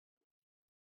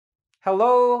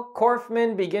Hello,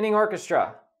 Corfman Beginning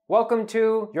Orchestra. Welcome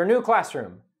to your new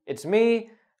classroom. It's me,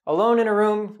 alone in a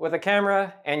room with a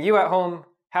camera, and you at home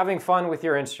having fun with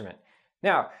your instrument.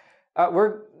 Now,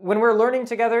 when we're learning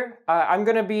together, I'm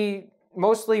going to be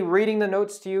mostly reading the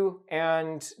notes to you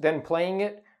and then playing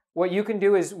it. What you can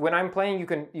do is when I'm playing,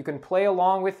 you can play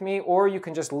along with me, or you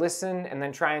can just listen and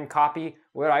then try and copy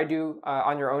what I do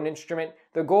on your own instrument.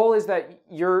 The goal is that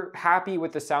you're happy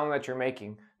with the sound that you're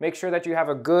making. Make sure that you have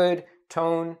a good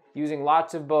tone using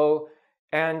lots of bow.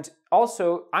 And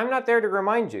also, I'm not there to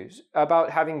remind you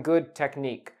about having good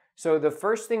technique. So the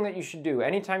first thing that you should do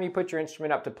anytime you put your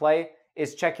instrument up to play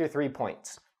is check your 3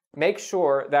 points. Make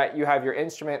sure that you have your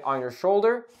instrument on your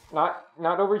shoulder, not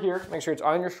over here. Make sure it's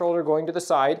on your shoulder going to the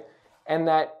side, and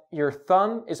that your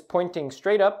thumb is pointing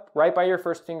straight up right by your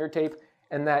first finger tape,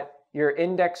 and that your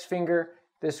index finger,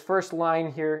 this first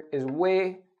line here, is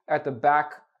way at the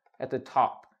back at the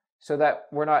top, so that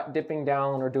we're not dipping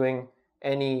down or doing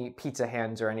any pizza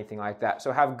hands or anything like that.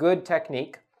 So have good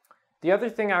technique. The other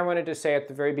thing I wanted to say at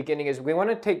the very beginning is we want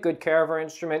to take good care of our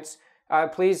instruments.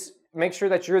 Please make sure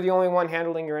that you're the only one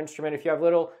handling your instrument. If you have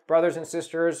little brothers and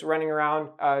sisters running around,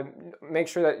 make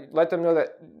sure that, let them know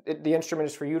that the instrument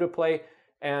is for you to play,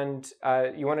 and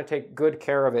you want to take good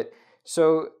care of it.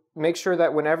 So make sure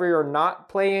that whenever you're not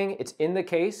playing, it's in the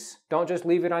case. Don't just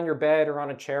leave it on your bed or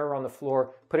on a chair or on the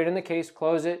floor. Put it in the case,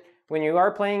 close it. When you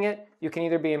are playing it, you can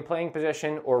either be in playing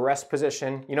position or rest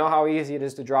position. You know how easy it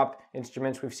is to drop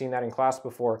instruments. We've seen that in class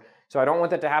before. So I don't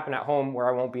want that to happen at home where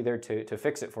I won't be there to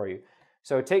fix it for you.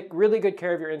 So take really good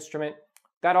care of your instrument.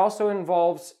 That also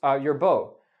involves your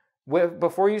bow.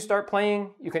 Before you start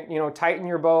playing, you can tighten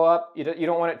your bow up. You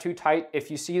don't want it too tight. If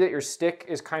you see that your stick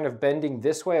is kind of bending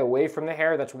this way away from the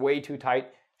hair, that's way too tight.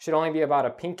 It should only be about a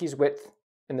pinky's width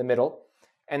in the middle.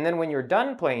 And then when you're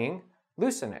done playing,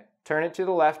 loosen it. Turn it to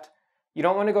the left. You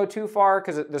don't want to go too far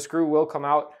because the screw will come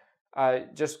out.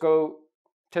 Just go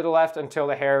to the left until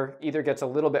the hair either gets a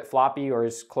little bit floppy or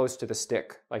is close to the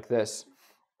stick, like this.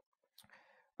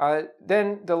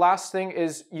 Then the last thing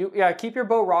is, keep your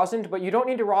bow rosined, but you don't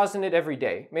need to rosin it every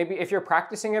day. Maybe if you're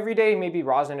practicing every day, maybe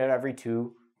rosin it every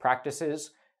 2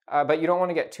 practices. But you don't want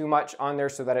to get too much on there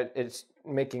so that it's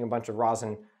making a bunch of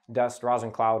rosin dust,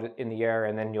 rosin cloud in the air,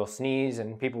 and then you'll sneeze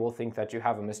and people will think that you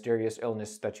have a mysterious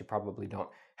illness that you probably don't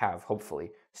have, hopefully.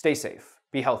 Stay safe.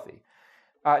 Be healthy.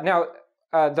 Now,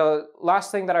 the last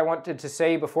thing that I wanted to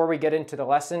say before we get into the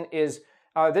lesson is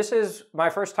this is my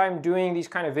first time doing these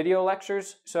kind of video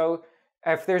lectures, so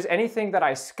if there's anything that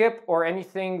I skip or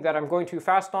anything that I'm going too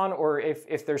fast on, or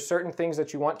if there's certain things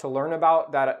that you want to learn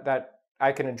about that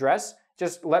I can address,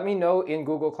 just let me know in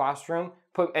Google Classroom.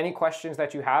 Put any questions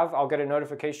that you have. I'll get a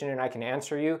notification and I can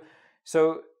answer you.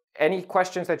 So any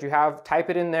questions that you have, type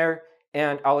it in there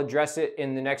and I'll address it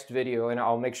in the next video, and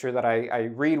I'll make sure that I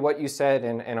read what you said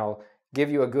and I'll give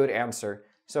you a good answer.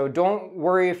 So don't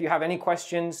worry if you have any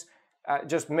questions.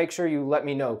 Just make sure you let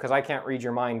me know because I can't read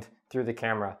your mind through the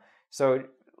camera. So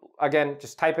again,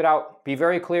 just type it out, be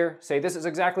very clear, say this is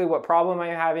exactly what problem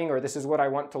I'm having, or this is what I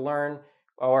want to learn,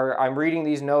 or I'm reading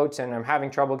these notes and I'm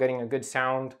having trouble getting a good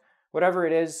sound. Whatever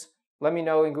it is, let me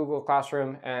know in Google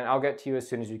Classroom and I'll get to you as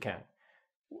soon as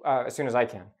I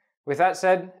can. With that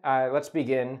said, let's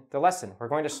begin the lesson. We're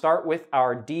going to start with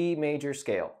our D major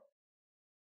scale.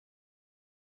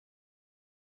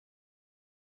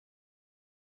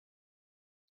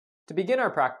 To begin our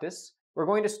practice, we're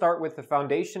going to start with the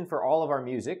foundation for all of our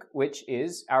music, which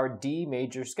is our D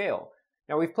major scale.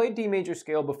 Now, we've played D major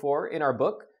scale before in our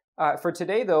book. For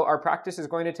today, though, our practice is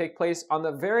going to take place on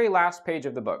the very last page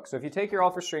of the book. So if you take your All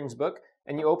for Strings book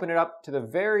and you open it up to the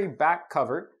very back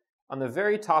cover, on the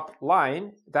very top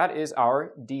line, that is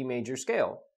our D major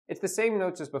scale. It's the same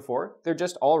notes as before. They're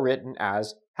just all written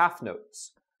as half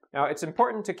notes. Now, it's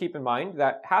important to keep in mind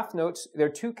that half notes, they're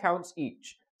 2 counts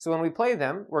each. So when we play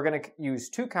them, we're going to use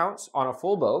 2 counts on a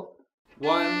full bow.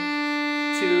 1,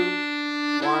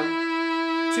 2,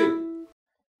 1, 2.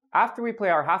 After we play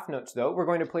our half notes, though, we're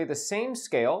going to play the same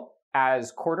scale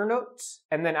as quarter notes,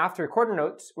 and then after quarter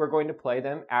notes, we're going to play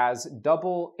them as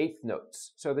double eighth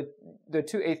notes. So the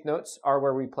 2 eighth notes are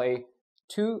where we play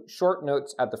 2 short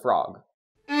notes at the frog.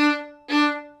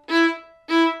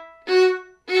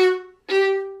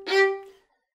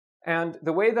 And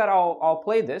the way that I'll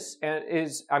play this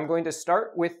is I'm going to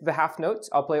start with the half notes.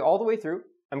 I'll play all the way through.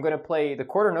 I'm going to play the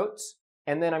quarter notes,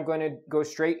 and then I'm going to go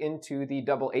straight into the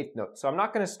double eighth note. So I'm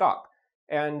not going to stop.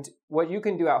 And what you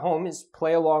can do at home is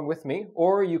play along with me,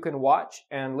 or you can watch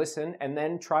and listen and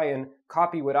then try and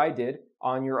copy what I did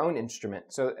on your own instrument.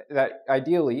 So that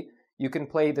ideally you can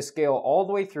play the scale all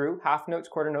the way through, half notes,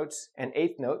 quarter notes, and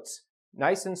eighth notes,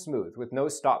 nice and smooth with no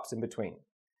stops in between.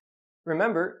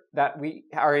 Remember that we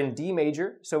are in D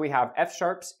major, so we have F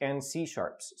sharps and C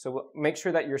sharps. So make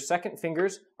sure that your second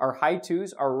fingers, our high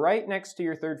twos, are right next to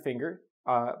your third finger,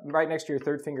 right next to your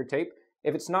third finger tape.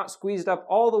 If it's not squeezed up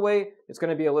all the way, it's going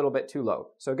to be a little bit too low.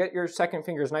 So get your second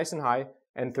fingers nice and high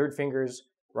and third fingers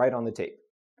right on the tape.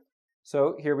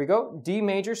 So here we go, D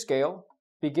major scale,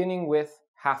 beginning with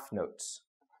half notes.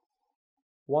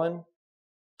 1,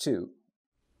 2.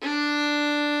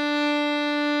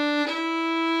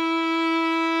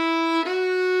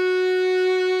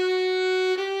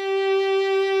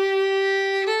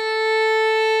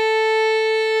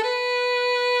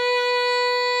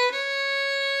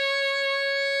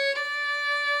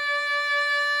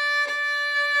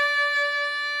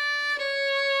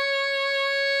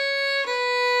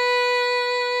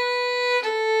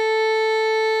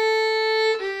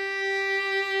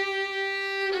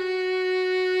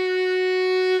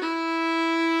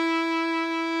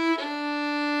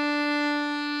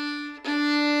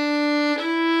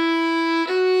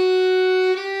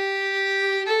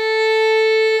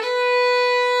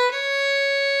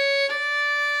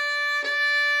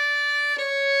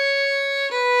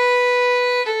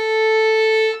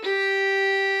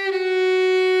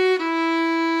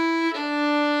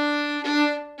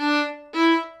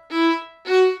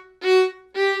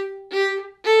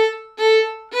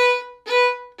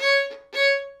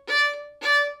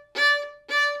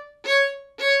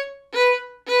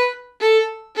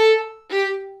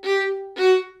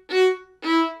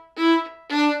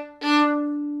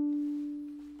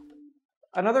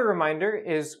 Another reminder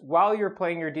is while you're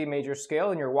playing your D major scale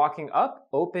and you're walking up,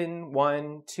 open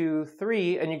 1, 2,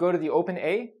 3, and you go to the open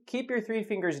A, keep your 3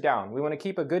 fingers down. We want to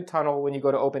keep a good tunnel when you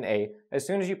go to open A. As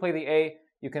soon as you play the A,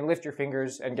 you can lift your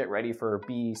fingers and get ready for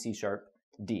B, C sharp,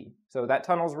 D. So that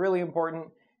tunnel is really important.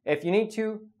 If you need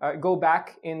to, go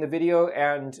back in the video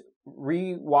and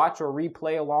re-watch or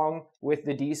replay along with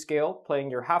the D scale,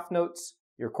 playing your half notes,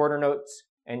 your quarter notes,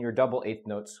 and your double eighth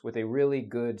notes with a really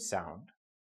good sound.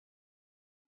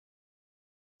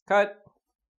 Cut.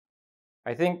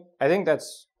 I think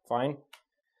that's fine.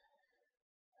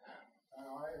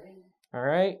 All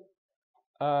right.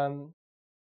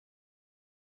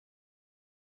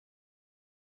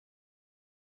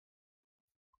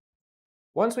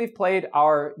 Once we've played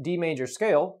our D major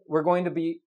scale, we're going to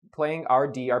be playing our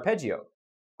D arpeggio.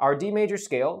 Our D major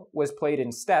scale was played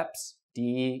in steps,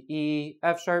 D, E,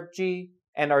 F sharp, G,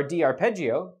 and our D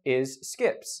arpeggio is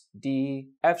skips, D,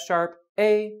 F sharp,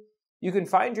 A. You can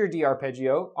find your D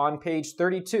arpeggio on page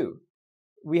 32.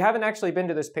 We haven't actually been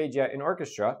to this page yet in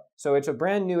Orchestra, so it's a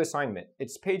brand new assignment.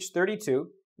 It's page 32,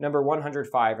 number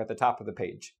 105 at the top of the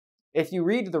page. If you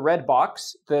read the red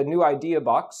box, the new idea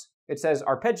box, it says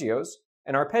arpeggios.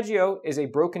 An arpeggio is a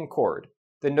broken chord.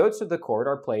 The notes of the chord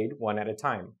are played one at a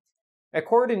time. A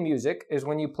chord in music is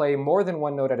when you play more than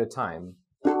one note at a time.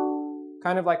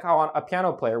 Kind of like how a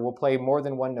piano player will play more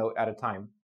than one note at a time.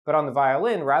 But on the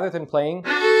violin, rather than playing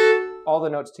all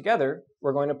the notes together,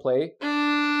 we're going to play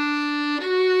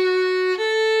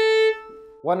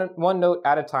one note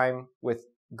at a time with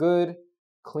good,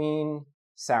 clean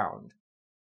sound.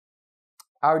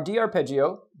 Our D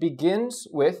arpeggio begins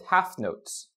with half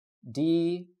notes,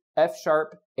 D, F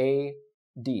sharp, A,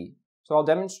 D. So I'll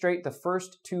demonstrate the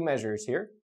first 2 measures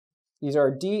here. These are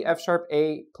D, F sharp,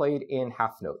 A played in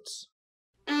half notes.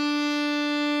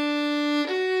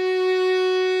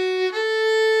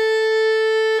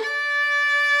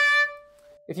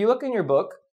 If you look in your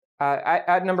book,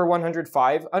 at number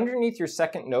 105, underneath your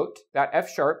second note, that F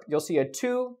sharp, you'll see a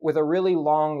 2 with a really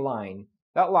long line.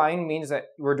 That line means that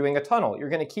we're doing a tunnel. You're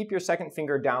going to keep your second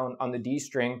finger down on the D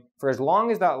string for as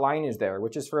long as that line is there,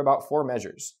 which is for about 4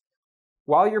 measures.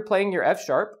 While you're playing your F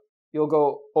sharp, you'll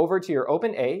go over to your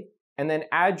open A, and then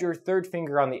add your third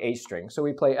finger on the A string. So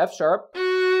we play F sharp,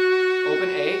 open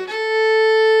A,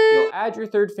 you'll add your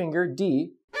third finger,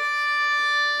 D,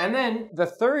 and then the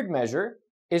third measure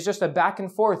is just a back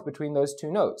and forth between those 2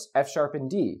 notes, F sharp and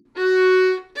D.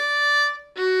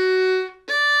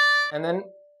 And then,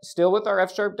 still with our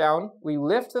F sharp down, we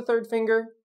lift the third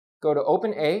finger, go to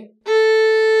open A,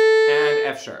 and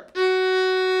F sharp.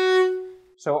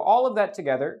 So all of that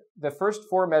together, the first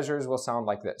 4 measures will sound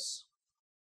like this.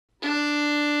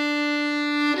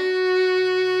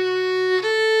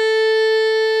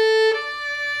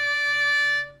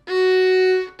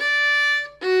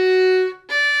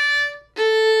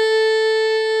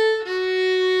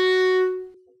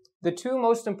 The 2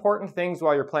 most important things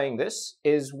while you're playing this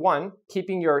is 1,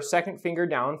 keeping your second finger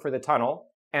down for the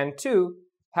tunnel, and 2,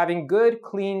 having good,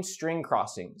 clean string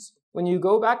crossings. When you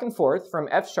go back and forth from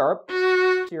F sharp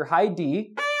to your high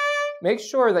D, make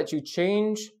sure that you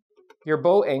change your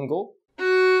bow angle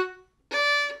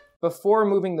before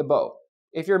moving the bow.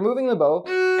 If you're moving the bow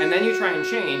and then you try and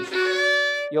change,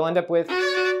 you'll end up with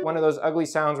one of those ugly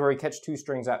sounds where you catch two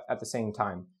strings at the same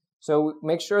time. So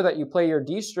make sure that you play your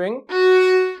D string,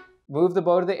 move the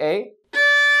bow to the A,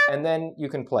 and then you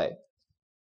can play.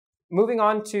 Moving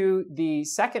on to the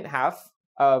second half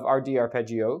of our D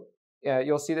arpeggio,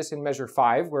 you'll see this in measure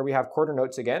 5 where we have quarter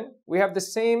notes again. We have the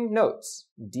same notes,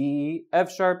 D,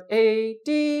 F sharp, A,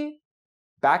 D,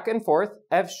 back and forth,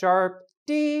 F sharp,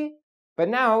 D, but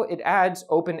now it adds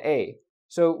open A.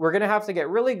 So we're going to have to get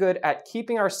really good at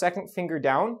keeping our second finger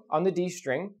down on the D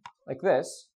string, like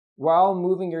this, while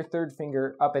moving your third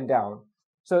finger up and down.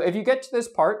 So if you get to this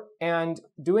part and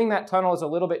doing that tunnel is a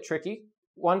little bit tricky,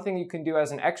 one thing you can do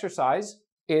as an exercise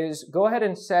is go ahead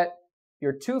and set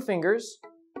your 2 fingers,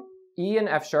 E and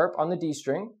F sharp, on the D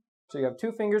string. So you have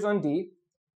 2 fingers on D,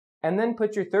 and then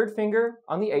put your third finger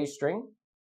on the A string,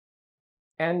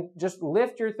 and just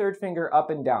lift your third finger up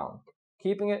and down,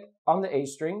 keeping it on the A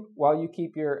string while you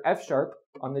keep your F sharp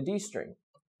on the D string.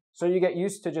 So you get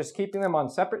used to just keeping them on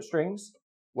separate strings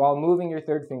while moving your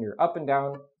third finger up and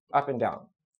down, up and down.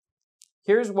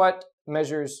 Here's what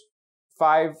measures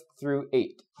 5 through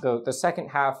 8, the second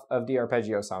half of D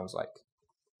arpeggio sounds like.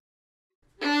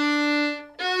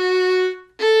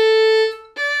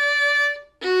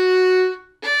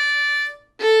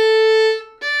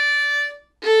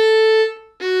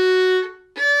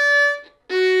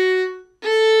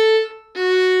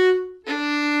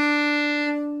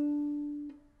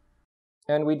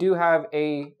 And we do have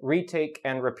a retake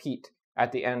and repeat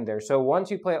at the end there. So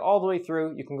once you play it all the way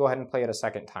through, you can go ahead and play it a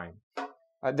second time.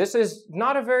 This is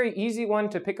not a very easy one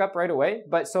to pick up right away,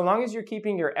 but so long as you're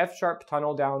keeping your F sharp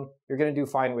tunnel down, you're going to do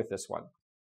fine with this one.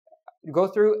 Go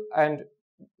through, and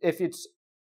if it's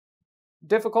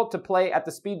difficult to play at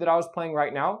the speed that I was playing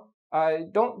right now,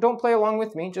 don't play along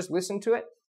with me, just listen to it,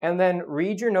 and then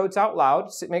read your notes out loud.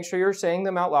 Make sure you're saying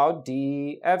them out loud,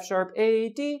 D, F sharp, A,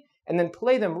 D, and then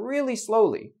play them really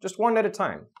slowly, just one at a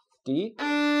time. D,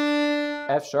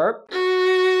 F sharp,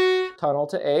 tunnel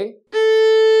to A,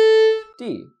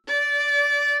 D.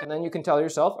 And then you can tell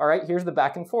yourself, all right, here's the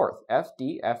back and forth, F,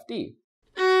 D, F, D.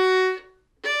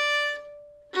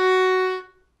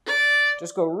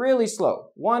 Just go really slow,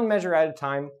 one measure at a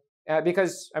time,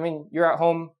 because, I mean, you're at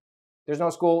home, there's no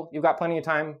school, you've got plenty of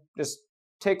time. Just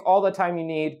take all the time you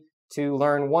need to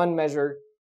learn one measure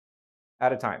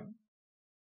at a time.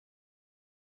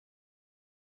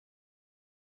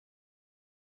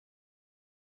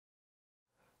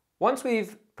 Once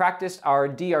we've practiced our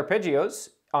D arpeggios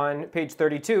on page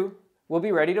 32, we'll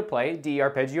be ready to play D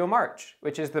Arpeggio March,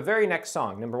 which is the very next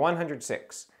song, number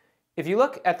 106. If you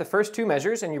look at the first 2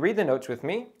 measures and you read the notes with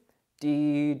me,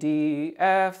 D, D,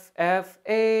 F, F,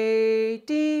 A,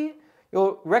 D,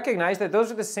 you'll recognize that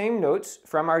those are the same notes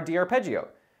from our D arpeggio.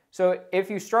 So if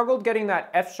you struggled getting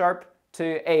that F sharp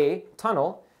to A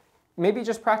tunnel, maybe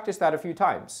just practice that a few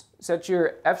times. Set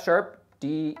your F sharp,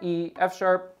 D, E, F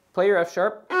sharp, play your F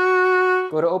sharp,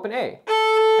 go to open A,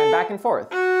 and back and forth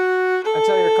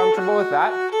until you're comfortable with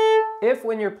that. If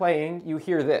when you're playing you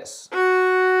hear this,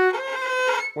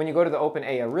 when you go to the open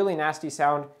A, a really nasty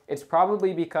sound, it's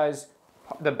probably because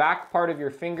the back part of your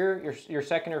finger, your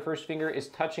second or first finger, is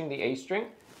touching the A string.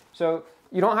 So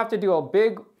you don't have to do a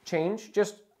big change,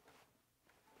 just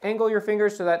angle your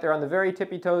fingers so that they're on the very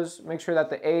tippy toes. Make sure that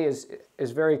the A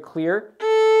is very clear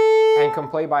and can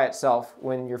play by itself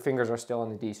when your fingers are still on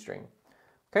the D string.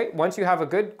 Okay, once you have a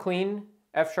good clean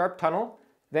F sharp tunnel,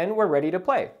 then we're ready to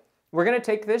play. We're going to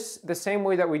take this the same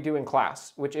way that we do in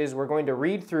class, which is we're going to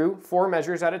read through 4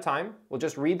 measures at a time. We'll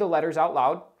just read the letters out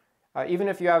loud. Even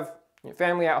if you have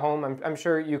family at home, I'm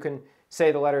sure you can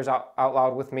say the letters out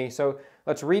loud with me. So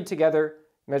let's read together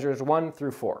measures 1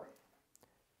 through 4.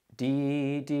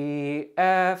 D, D,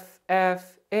 F,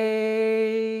 F,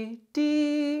 A,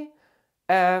 D,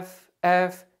 F,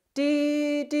 F,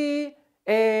 D, D,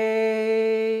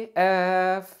 A,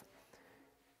 F.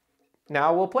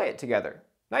 Now we'll play it together,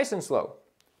 nice and slow.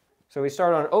 So we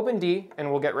start on open D and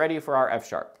we'll get ready for our F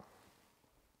sharp.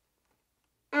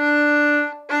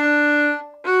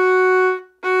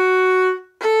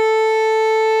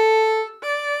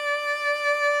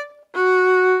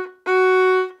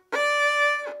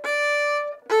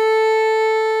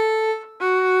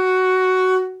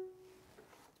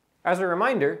 As a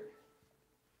reminder,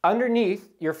 underneath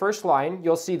your first line,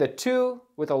 you'll see the 2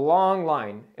 with a long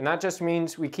line, and that just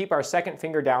means we keep our second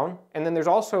finger down, and then there's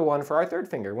also one for our third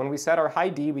finger. When we set our high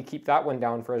D, we keep that one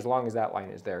down for as long as that line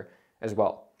is there as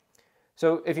well.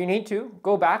 So if you need to,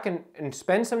 go back and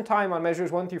spend some time on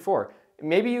measures 1 through 4.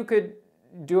 Maybe you could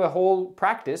do a whole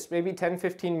practice, maybe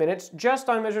 10-15 minutes, just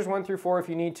on measures 1 through 4 if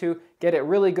you need to, get it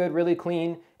really good, really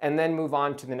clean, and then move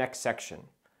on to the next section.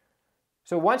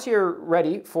 So once you're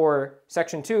ready for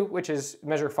section 2, which is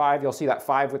measure 5, you'll see that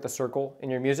 5 with the circle in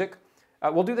your music,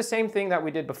 we'll do the same thing that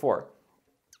we did before.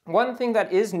 One thing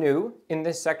that is new in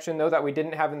this section, though, that we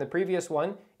didn't have in the previous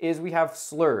one, is we have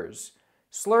slurs.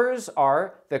 Slurs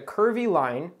are the curvy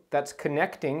line that's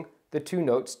connecting the two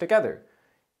notes together.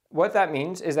 What that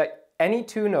means is that any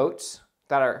two notes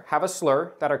that have a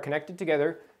slur that are connected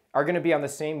together are going to be on the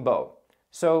same bow.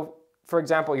 So, for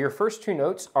example, your first two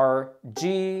notes are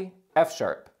G, F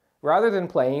sharp. Rather than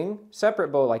playing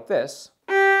separate bow like this,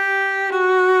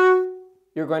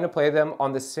 you're going to play them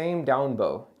on the same down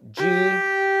bow, G,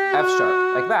 F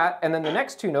sharp, like that. And then the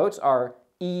next two notes are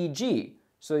E, G.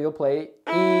 So you'll play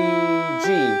E,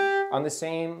 G on the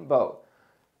same bow.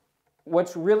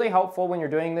 What's really helpful when you're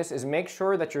doing this is make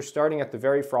sure that you're starting at the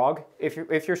very frog. If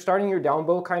you're starting your down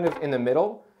bow kind of in the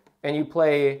middle and you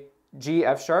play G,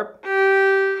 F sharp,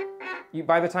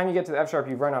 by the time you get to the F sharp,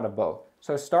 you've run out of bow.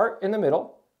 So start in the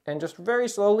middle and just very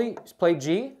slowly play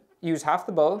G, use half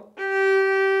the bow,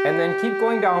 and then keep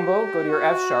going down bow, go to your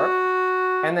F sharp,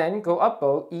 and then go up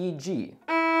bow, E, G.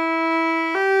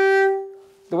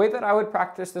 The way that I would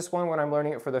practice this one when I'm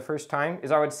learning it for the first time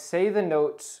is I would say the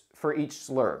notes for each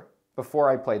slur before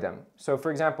I play them. So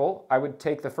for example, I would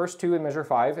take the first two in measure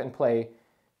 5 and play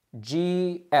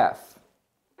G, F.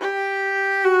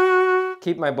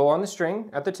 Keep my bow on the string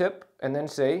at the tip and then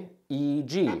say E,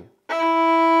 G.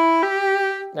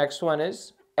 Next one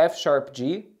is F sharp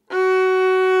G,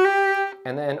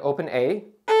 and then open A.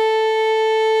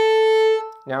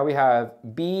 Now we have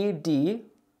B, D,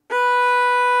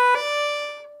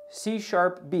 C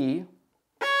sharp B,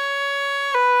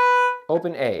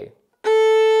 open A,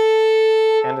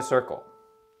 and a circle.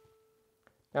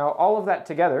 Now all of that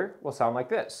together will sound like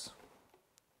this.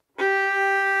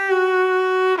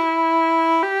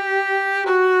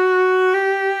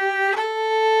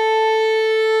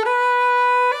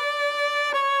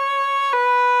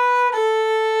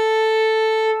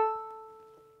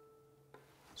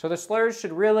 So the slurs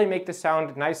should really make the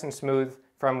sound nice and smooth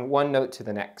from one note to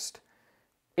the next.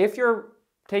 If you're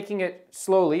taking it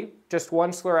slowly, just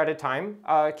one slur at a time,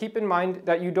 keep in mind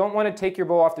that you don't want to take your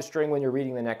bow off the string when you're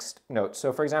reading the next note.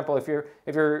 So for example, if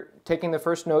you're taking the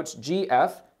first notes G,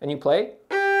 F, and you play,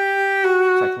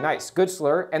 it's like nice, good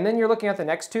slur, and then you're looking at the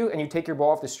next two and you take your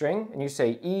bow off the string and you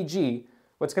say E, G,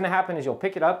 what's going to happen is you'll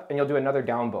pick it up and you'll do another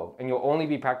down bow, and you'll only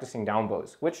be practicing down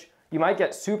bows, which you might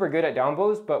get super good at down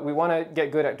bows, but we want to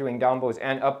get good at doing down bows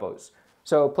and up bows.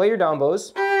 So play your down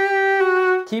bows,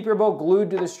 keep your bow glued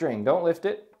to the string, don't lift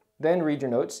it, then read your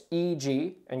notes, E,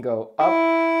 G, and go up,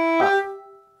 up.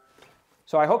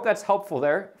 So I hope that's helpful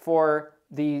there for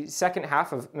the second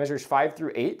half of measures 5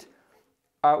 through 8.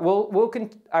 I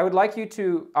would like you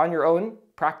to, on your own,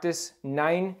 practice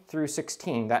 9 through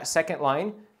 16, that second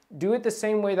line. Do it the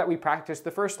same way that we practiced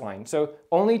the first line. So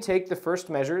only take the first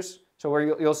measures, so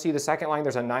where you'll see the second line,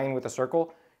 there's a 9 with a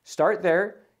circle. Start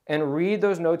there and read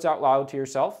those notes out loud to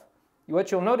yourself.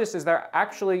 What you'll notice is they're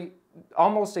actually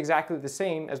almost exactly the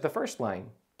same as the first line.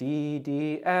 D,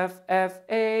 D, F, F,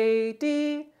 A,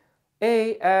 D,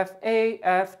 A, F, A,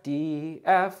 F, D,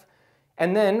 F.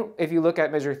 And then if you look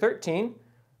at measure 13,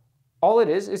 all it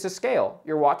is a scale.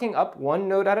 You're walking up one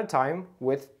note at a time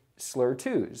with slur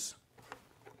 2s.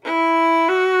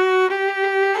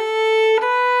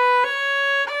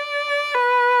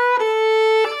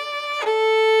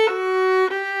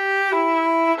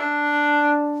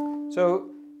 So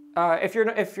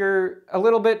if you're a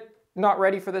little bit not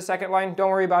ready for the second line, don't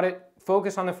worry about it.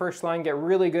 Focus on the first line, get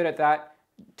really good at that.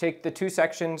 Take the two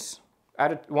sections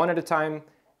one at a time.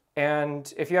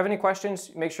 And if you have any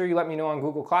questions, make sure you let me know on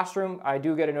Google Classroom. I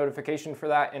do get a notification for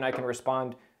that, and I can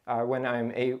respond when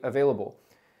I'm available.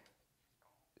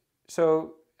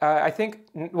 So I think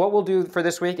what we'll do for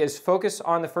this week is focus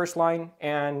on the first line,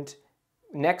 and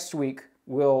next week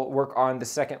we'll work on the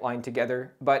second line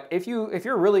together. But if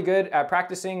you're really good at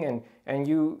practicing and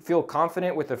you feel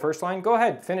confident with the first line, go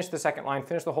ahead, finish the second line,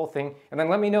 finish the whole thing, and then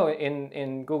let me know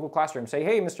in Google Classroom. Say,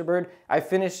 hey, Mr. Bird, I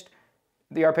finished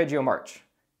the Arpeggio March,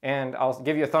 and I'll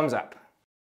give you a thumbs up.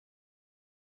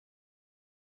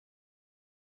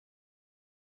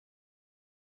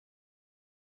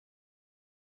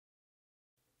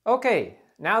 Okay,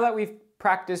 now that we've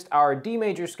practiced our D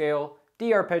major scale,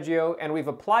 D arpeggio, and we've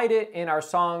applied it in our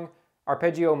song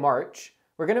Arpeggio March,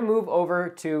 we're going to move over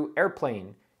to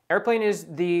Airplane. Airplane is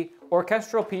the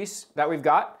orchestral piece that we've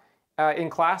got in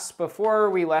class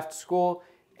before we left school,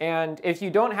 And if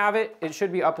you don't have it, it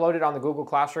should be uploaded on the Google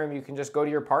Classroom. You can just go to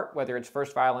your part, whether it's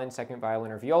first violin, second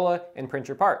violin, or viola, and print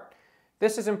your part.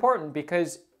 This is important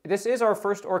because this is our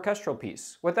first orchestral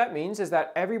piece. What that means is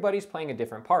that everybody's playing a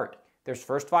different part. There's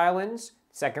first violins,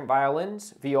 second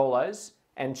violins, violas,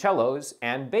 and cellos,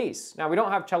 and bass. Now, we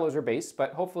don't have cellos or bass,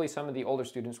 but hopefully some of the older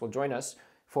students will join us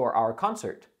for our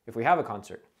concert, if we have a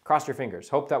concert. Cross your fingers.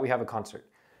 Hope that we have a concert.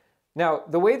 Now,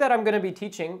 the way that I'm going to be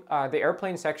teaching the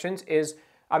airplane sections is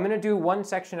I'm going to do one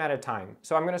section at a time.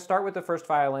 So I'm going to start with the first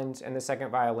violins and the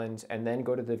second violins and then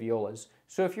go to the violas.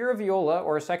 So if you're a viola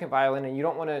or a second violin and you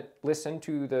don't want to listen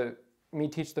to me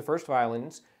teach the first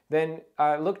violins, then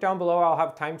look down below. I'll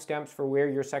have timestamps for where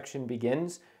your section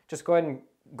begins. Just go ahead and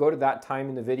go to that time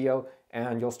in the video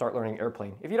and you'll start learning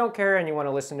airplane. If you don't care and you want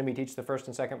to listen to me teach the first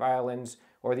and second violins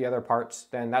or the other parts,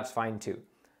 then that's fine too.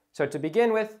 So to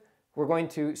begin with, we're going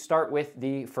to start with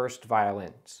the first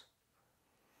violins.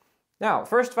 Now,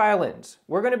 first violins,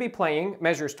 we're going to be playing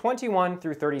measures 21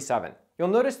 through 37. You'll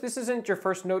notice this isn't your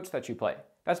first notes that you play.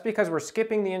 That's because we're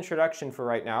skipping the introduction for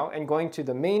right now and going to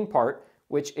the main part,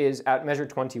 which is at measure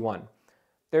 21.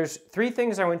 There's three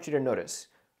things I want you to notice.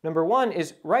 Number one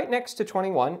is right next to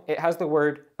 21, it has the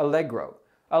word allegro.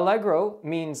 Allegro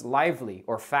means lively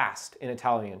or fast in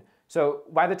Italian. So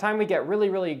by the time we get really,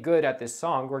 really good at this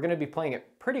song, we're going to be playing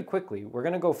it pretty quickly. We're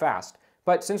going to go fast.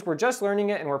 But since we're just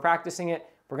learning it and we're practicing it,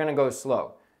 we're going to go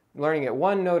slow, learning it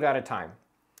one note at a time.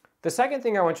 The second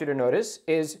thing I want you to notice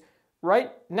is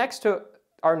right next to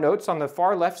our notes on the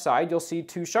far left side, you'll see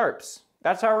two sharps.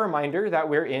 That's our reminder that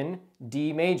we're in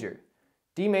D major.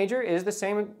 D major is the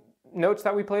same notes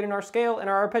that we played in our scale and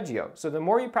our arpeggio. So the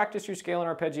more you practice your scale and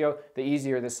arpeggio, the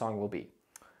easier this song will be.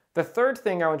 The third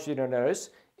thing I want you to notice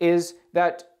is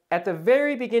that at the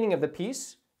very beginning of the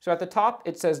piece, so at the top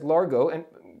it says largo, and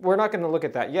we're not going to look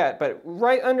at that yet, but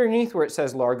right underneath where it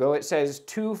says largo, it says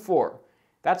 2-4.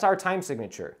 That's our time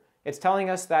signature. It's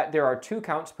telling us that there are 2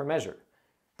 counts per measure.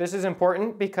 This is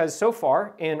important because so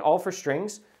far in all for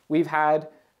strings, we've had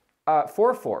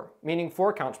 4-4, meaning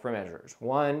 4 counts per measures.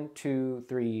 1, 2,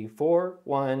 3, 4,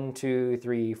 1, 2,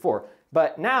 3, 4.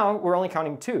 But now we're only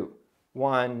counting 2.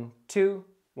 1, 2,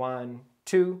 1,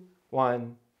 2,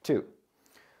 1, 2.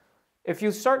 If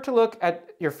you start to look at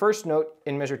your first note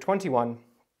in measure 21,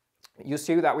 you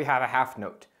see that we have a half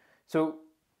note. So,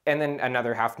 and then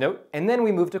another half note, and then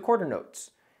we move to quarter notes.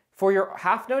 For your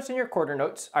half notes and your quarter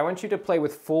notes, I want you to play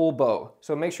with full bow.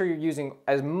 So make sure you're using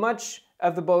as much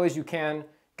of the bow as you can,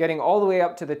 getting all the way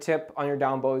up to the tip on your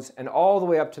down bows and all the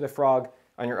way up to the frog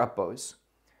on your up bows.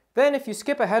 Then if you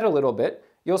skip ahead a little bit,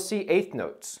 you'll see eighth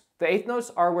notes. The eighth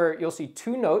notes are where you'll see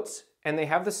 2 notes and they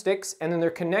have the sticks and then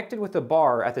they're connected with a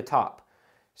bar at the top.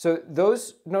 So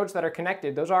those notes that are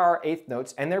connected, those are our eighth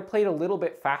notes, and they're played a little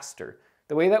bit faster.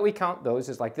 The way that we count those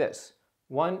is like this: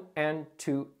 1 and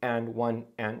 2 and 1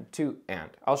 and 2 and.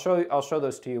 I'll show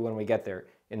those to you when we get there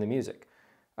in the music.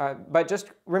 But just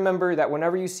remember that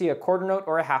whenever you see a quarter note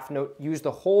or a half note, use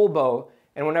the whole bow,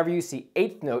 and whenever you see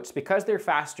eighth notes, because they're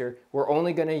faster, we're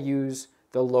only going to use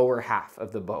the lower half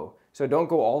of the bow. So don't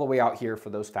go all the way out here for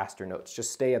those faster notes.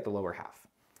 Just stay at the lower half.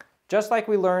 Just like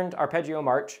we learned Arpeggio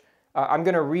March, I'm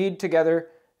going to read together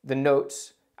the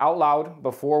notes out loud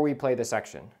before we play the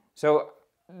section. So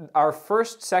our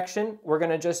first section, we're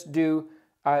going to just do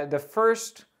the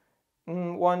first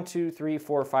 1, 2, 3,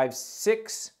 4, 5,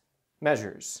 6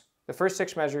 measures. The first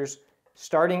 6 measures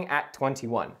starting at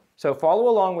 21. So follow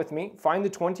along with me, find the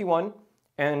 21,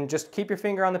 and just keep your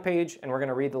finger on the page, and we're going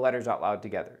to read the letters out loud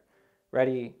together.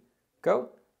 Ready, go.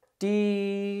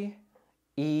 D,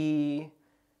 E,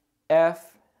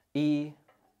 F, E,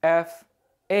 F,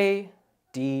 A,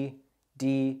 D,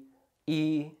 D,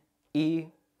 E, E.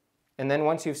 And then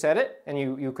once you've said it, and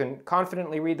you can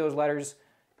confidently read those letters,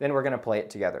 then we're going to play it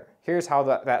together. Here's how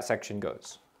that section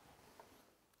goes.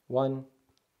 1,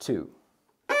 2.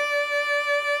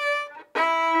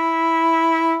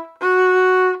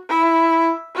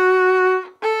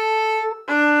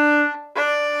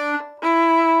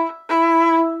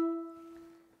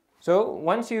 So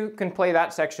once you can play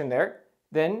that section there,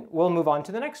 then we'll move on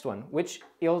to the next one, which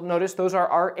you'll notice those are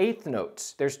our eighth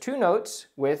notes. There's 2 notes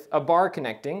with a bar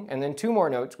connecting, and then 2 more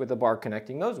notes with a bar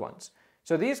connecting those ones.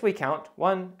 So these we count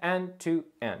 1 and 2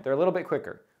 and. They're a little bit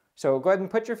quicker. So go ahead and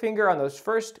put your finger on those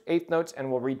first 8 notes and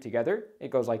we'll read together.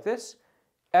 It goes like this: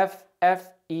 F, F,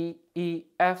 E, E,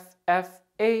 F, F,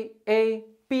 A,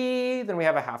 B. Then we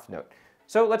have a half note.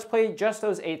 So let's play just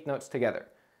those 8 notes together.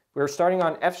 We're starting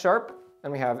on F sharp,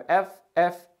 and we have F,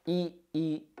 F, E,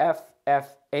 E, F,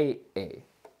 F, A.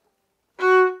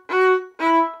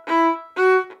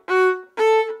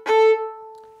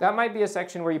 that might be a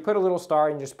section where you put a little star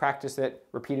and just practice it,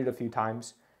 repeat it a few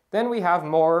times. Then we have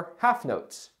more half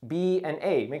notes, B and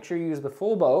A. Make sure you use the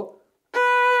full bow.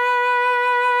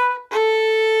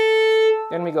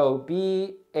 Then we go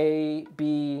B, A,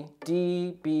 B,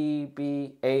 D, B,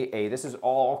 B, A, A. This is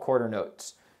all quarter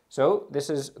notes. So this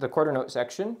is the quarter note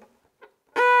section.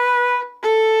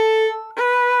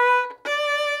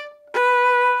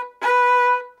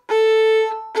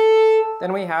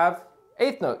 Then we have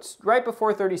eighth notes right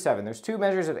before 37. There's two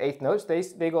measures of eighth notes.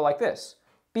 They go like this.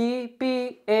 B,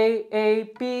 B, A,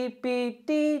 B, B,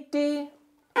 D, D.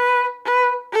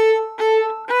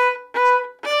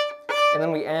 And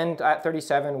then we end at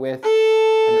 37 with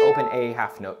an open A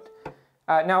half note.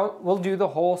 Now we'll do the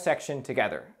whole section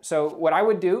together. So what I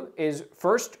would do is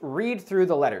first read through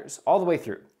the letters all the way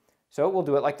through. So we'll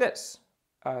do it like this.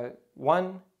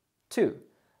 1, 2.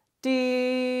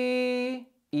 D,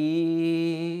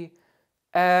 E,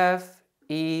 F,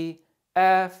 E,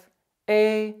 F,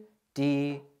 A,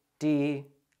 D, D,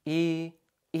 E,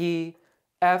 E,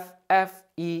 F, F,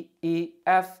 E, E,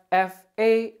 F, F,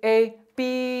 A,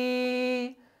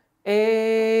 B,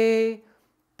 A,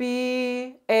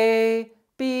 B, A,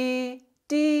 B,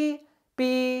 D,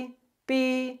 B,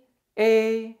 B,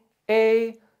 A,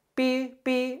 B,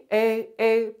 B,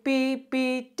 A, B,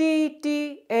 B, D,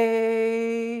 D,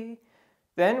 A.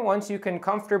 Then once you can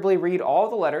comfortably read all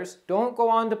the letters, don't go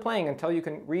on to playing until you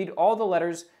can read all the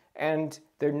letters and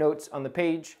their notes on the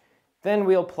page. Then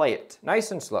we'll play it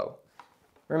nice and slow.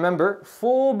 Remember,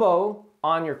 full bow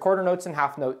on your quarter notes and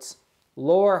half notes,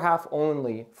 lower half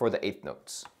only for the eighth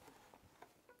notes.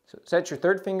 So set your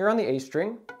third finger on the A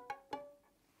string,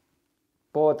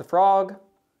 bow at the frog,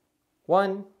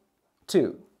 1,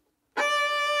 2.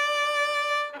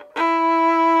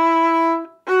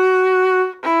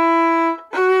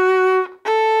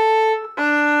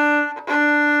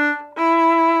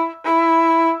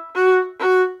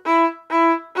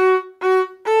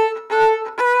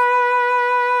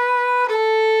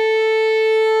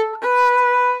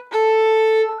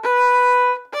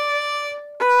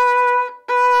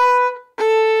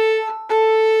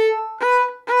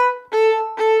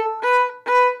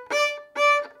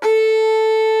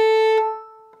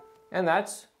 And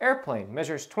that's Airplane,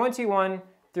 measures 21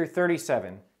 through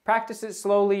 37. Practice it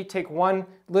slowly, take one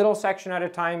little section at a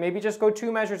time, maybe just go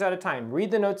 2 measures at a time.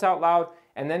 Read the notes out loud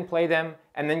and then play them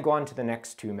and then go on to the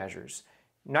next 2 measures.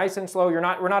 Nice and slow, we're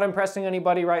not impressing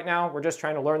anybody right now, we're just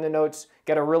trying to learn the notes,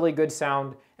 get a really good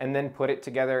sound, and then put it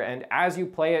together. And as you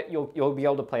play it, you'll be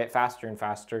able to play it faster and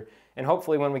faster. And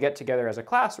hopefully when we get together as a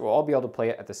class, we'll all be able to play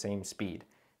it at the same speed.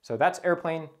 So that's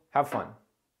Airplane, have fun.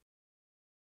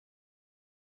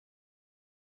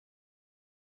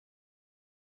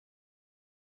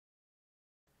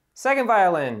 Second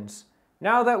violins.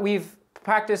 Now that we've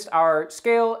practiced our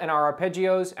scale and our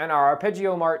arpeggios and our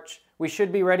Arpeggio March, we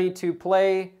should be ready to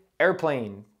play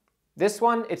Airplane. This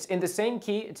one, it's in the same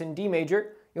key, it's in D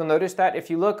major. You'll notice that if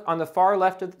you look on the far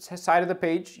left of the side of the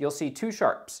page, you'll see 2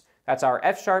 sharps. That's our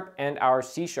F sharp and our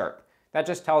C sharp. That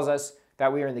just tells us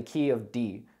that we are in the key of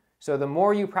D. So the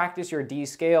more you practice your D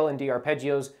scale and D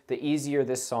arpeggios, the easier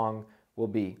this song will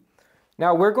be.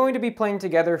 Now we're going to be playing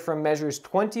together from measures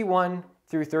 21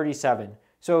 through 37.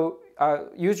 So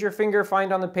use your finger,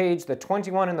 find on the page the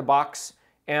 21 in the box,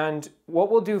 and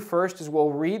what we'll do first is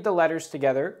we'll read the letters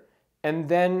together and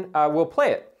then we'll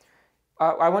play it.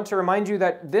 I want to remind you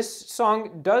that this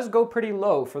song does go pretty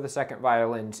low for the second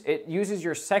violins. It uses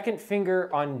your second finger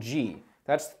on G.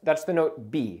 That's the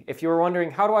note B. If you were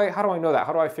wondering, how do I know that?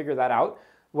 How do I figure that out?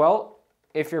 Well,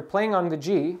 if you're playing on the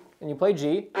G and you play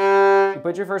G, you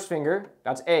put your first finger,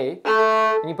 that's A,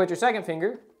 and you put your second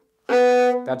finger,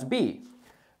 that's B.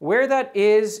 Where that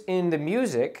is in the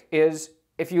music is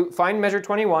if you find measure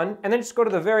 21 and then just go to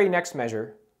the very next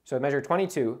measure, so measure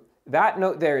 22, that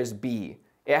note there is B.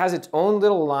 It has its own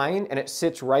little line and it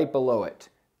sits right below it.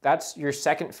 That's your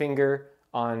second finger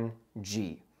on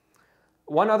G.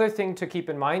 One other thing to keep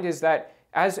in mind is that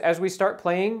as we start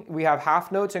playing, we have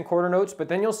half notes and quarter notes, but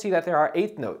then you'll see that there are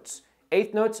eighth notes.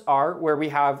 Eighth notes are where we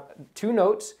have 2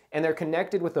 notes and they're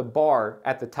connected with a bar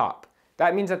at the top.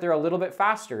 That means that they're a little bit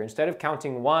faster. Instead of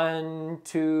counting 1,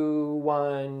 2,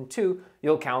 1, 2,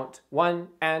 you'll count 1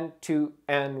 and 2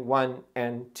 and 1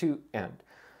 and 2 and.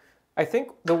 I think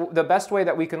the best way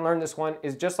that we can learn this one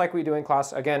is just like we do in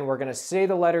class. Again, we're going to say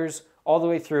the letters all the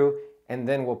way through and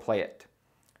then we'll play it.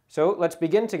 So let's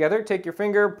begin together. Take your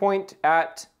finger, point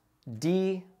at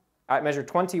D at measure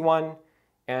 21,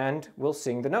 and we'll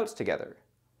sing the notes together.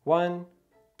 1,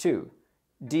 2,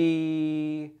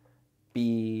 D,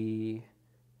 B,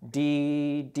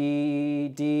 D, D,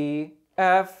 D,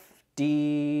 F,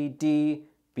 D, D,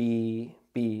 B, B,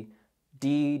 B,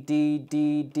 D, D,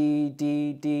 D, D,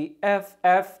 D, D, F,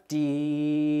 F,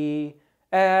 D,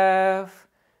 F,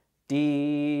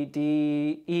 D,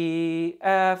 D, E,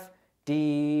 F,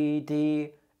 D,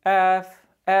 D, F,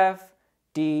 F,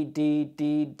 D, D,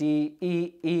 D, D,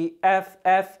 E, E, F,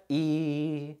 F,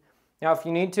 E. Now, if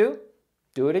you need to,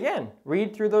 do it again.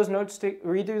 Read through those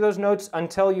notes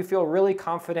until you feel really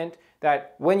confident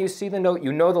that when you see the note,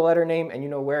 you know the letter name and you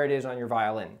know where it is on your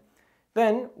violin.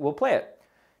 Then we'll play it.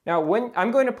 Now, when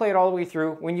I'm going to play it all the way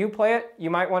through, when you play it, you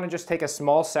might want to just take a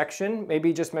small section,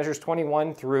 maybe just measures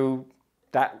 21 through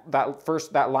that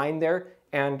line there,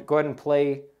 and go ahead and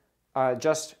play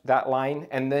just that line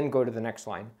and then go to the next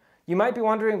line. You might be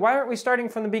wondering, why aren't we starting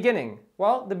from the beginning?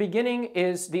 Well, the beginning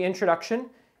is the introduction,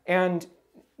 and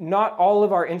not all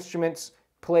of our instruments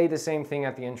play the same thing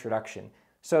at the introduction.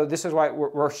 So this is why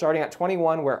we're starting at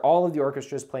 21, where all of the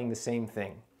orchestra is playing the same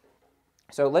thing.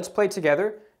 So let's play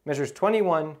together, measures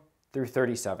 21 through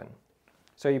 37.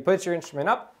 So you put your instrument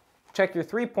up, check your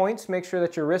 3 points, make sure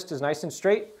that your wrist is nice and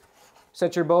straight,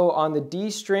 set your bow on the D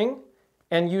string,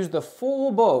 and use the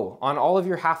full bow on all of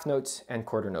your half notes and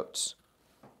quarter notes.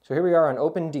 So here we are on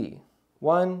open D.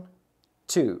 1,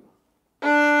 2.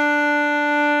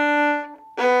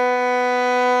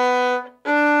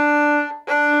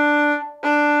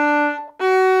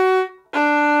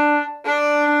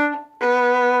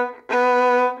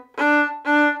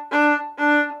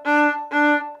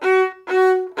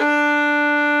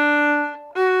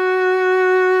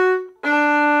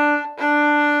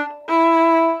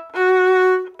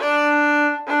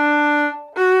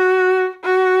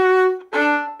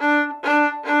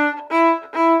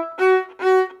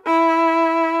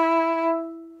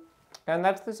 And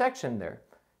that's the section there.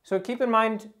 So keep in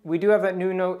mind, we do have that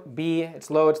new note, B. It's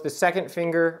low, it's the second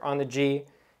finger on the G.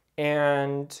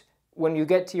 And when you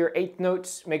get to your 8th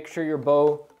notes, make sure your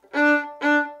bow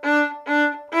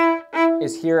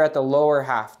is here at the lower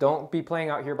half. Don't be playing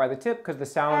out here by the tip because the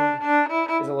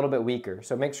sound is a little bit weaker.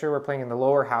 So make sure we're playing in the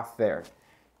lower half there.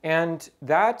 And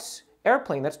that's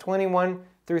Airplane. That's 21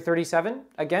 through 37.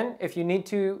 Again, if you need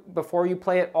to, before you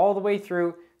play it all the way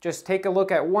through, just take a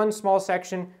look at one small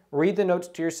section, read the notes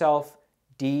to yourself,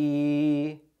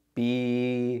 D,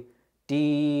 B,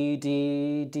 D,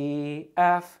 D, D,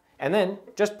 F, and then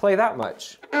just play that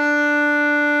much.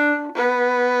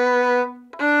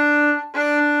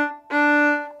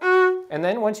 And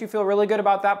then once you feel really good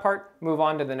about that part, move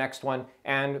on to the next one.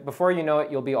 And before you know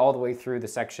it, you'll be all the way through the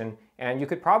section. And you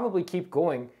could probably keep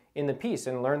going in the piece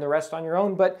and learn the rest on your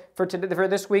own. But for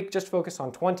this week, just focus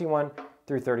on 21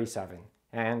 through 37.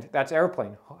 And that's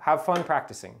Airplane. Have fun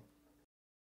practicing.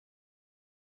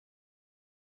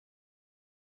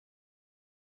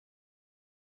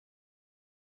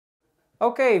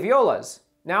 Okay, violas.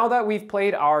 Now that we've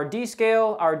played our D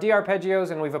scale, our D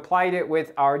arpeggios, and we've applied it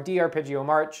with our D Arpeggio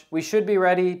March, we should be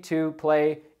ready to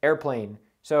play Airplane.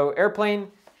 So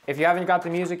Airplane, if you haven't got the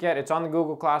music yet, it's on the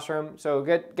Google Classroom. So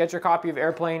get your copy of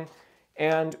Airplane.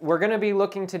 And we're going to be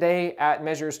looking today at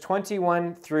measures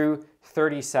 21 through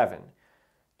 37.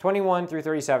 21 through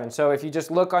 37. So if you just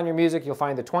look on your music, you'll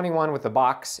find the 21 with the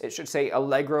box. It should say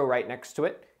Allegro right next to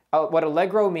it. What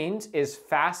Allegro means is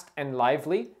fast and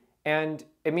lively, and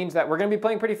it means that we're going to be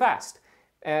playing pretty fast.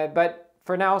 But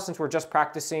for now, since we're just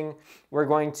practicing, we're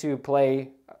going to play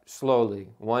slowly,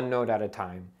 one note at a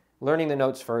time, learning the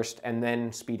notes first and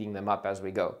then speeding them up as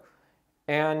we go.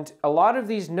 And a lot of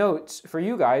these notes for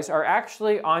you guys are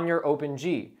actually on your open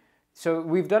G. So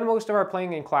we've done most of our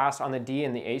playing in class on the D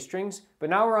and the A strings, but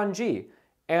now we're on G.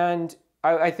 And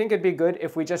I think it'd be good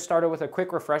if we just started with a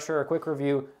quick refresher, a quick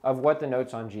review of what the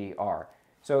notes on G are.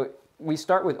 So we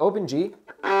start with open G.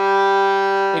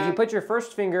 If you put your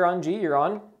first finger on G, you're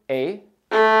on A.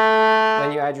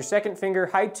 Then you add your second finger,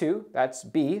 high 2, that's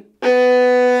B.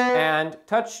 And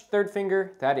touch third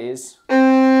finger, that is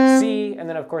C. And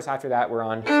then of course after that we're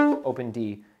on open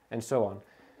D and so on.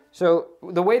 So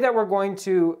the way that we're going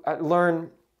to learn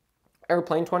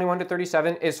Airplane 21 to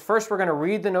 37 is first we're going to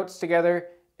read the notes together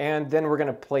and then we're going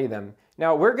to play them.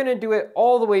 Now we're going to do it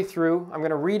all the way through. I'm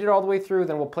going to read it all the way through,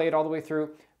 then we'll play it all the way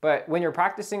through. But when you're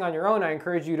practicing on your own, I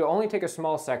encourage you to only take a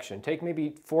small section. Take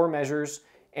maybe 4 measures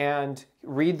and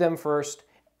read them first,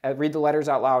 read the letters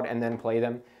out loud and then play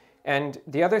them. And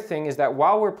the other thing is that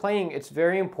while we're playing, it's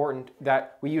very important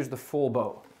that we use the full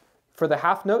bow. For the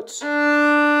half notes, use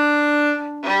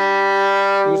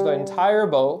the entire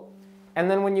bow, and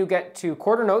then when you get to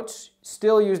quarter notes,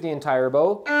 still use the entire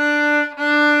bow.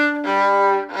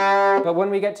 But when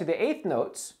we get to the 8th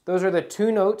notes, those are the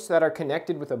 2 notes that are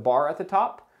connected with a bar at the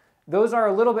top. Those are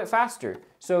a little bit faster.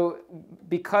 So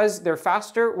because they're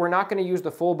faster, we're not going to use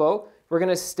the full bow. we're going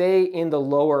to stay in the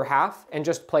lower half and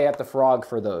just play at the frog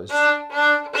for those.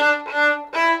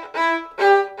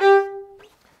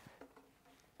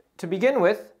 To begin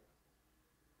with,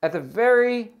 at the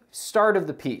very start of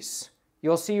the piece,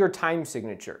 you'll see your time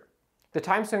signature. The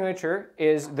time signature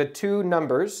is the two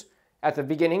numbers at the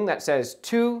beginning that says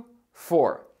 2,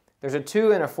 4. There's a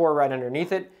 2 and a 4 right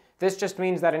underneath it. This just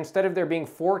means that instead of there being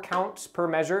 4 counts per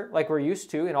measure like we're used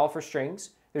to in all for strings,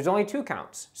 there's only 2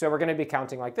 counts. So we're going to be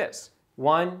counting like this.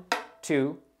 1,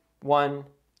 2, 1,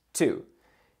 2.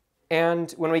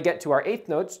 And when we get to our eighth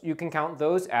notes, you can count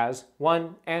those as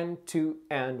 1 and 2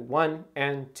 and 1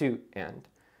 and 2 and.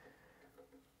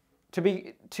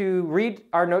 To read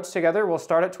our notes together, we'll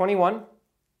start at 21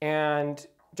 and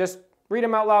just read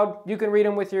them out loud. You can read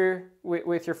them with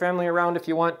your family around if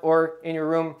you want, or in your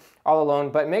room all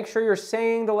alone, but make sure you're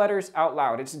saying the letters out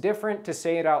loud. It's different to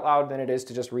say it out loud than it is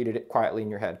to just read it quietly in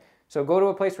your head. So go to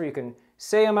a place where you can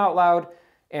say them out loud,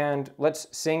 and let's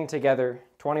sing together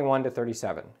 21 to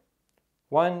 37.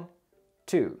 1,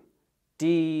 2,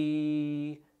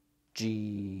 D,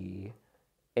 G,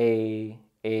 A,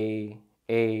 D,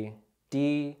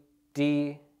 D,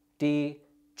 D,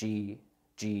 G,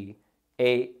 G,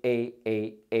 A,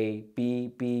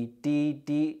 B, B, D,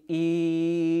 D,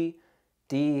 E,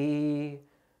 D,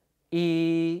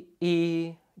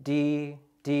 E, D,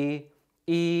 D,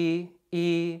 E,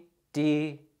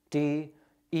 D, D,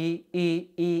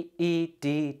 E,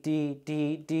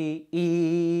 D, D,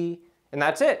 E. And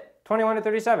that's it, 21 to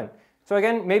 37. So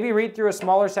again, maybe read through a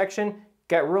smaller section,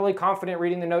 get really confident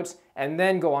reading the notes, and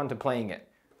then go on to playing it.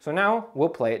 So now we'll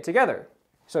play it together.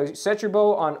 So set your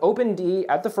bow on open D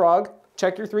at the frog,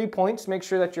 check your 3 points, make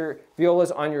sure that your viola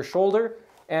is on your shoulder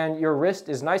and your wrist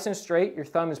is nice and straight, your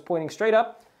thumb is pointing straight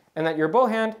up, and that your bow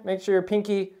hand, make sure your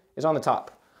pinky is on the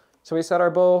top. So we set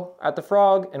our bow at the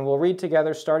frog and we'll read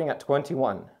together starting at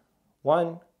 21.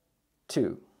 1,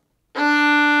 2.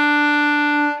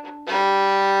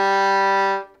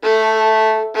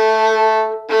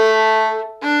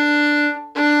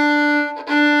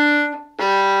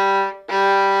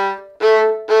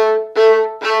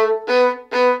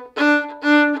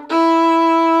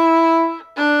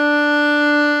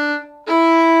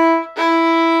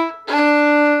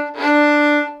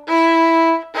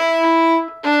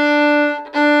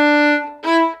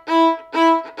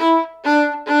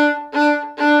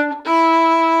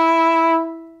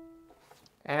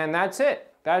 And that's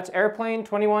it. That's Airplane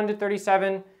 21 to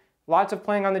 37. Lots of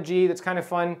playing on the G. That's kind of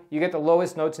fun. You get the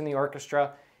lowest notes in the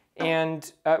orchestra.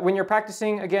 And when you're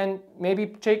practicing, again, maybe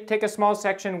take a small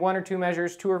section, 1 or 2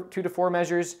 measures, 2 to 4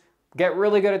 measures. Get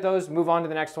really good at those, move on to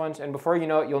the next ones, and before you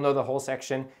know it, you'll know the whole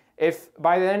section. If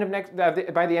by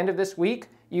the end of this week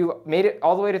you made it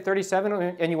all the way to 37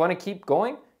 and you want to keep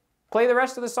going, play the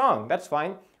rest of the song. That's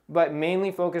fine. But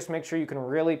mainly focus, make sure you can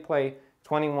really play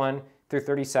 21 through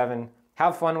 37.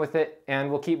 Have fun with it,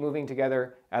 and we'll keep moving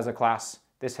together as a class.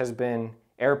 This has been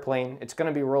Airplane. It's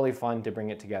going to be really fun to bring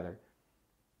it together.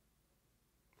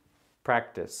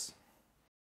 Practice.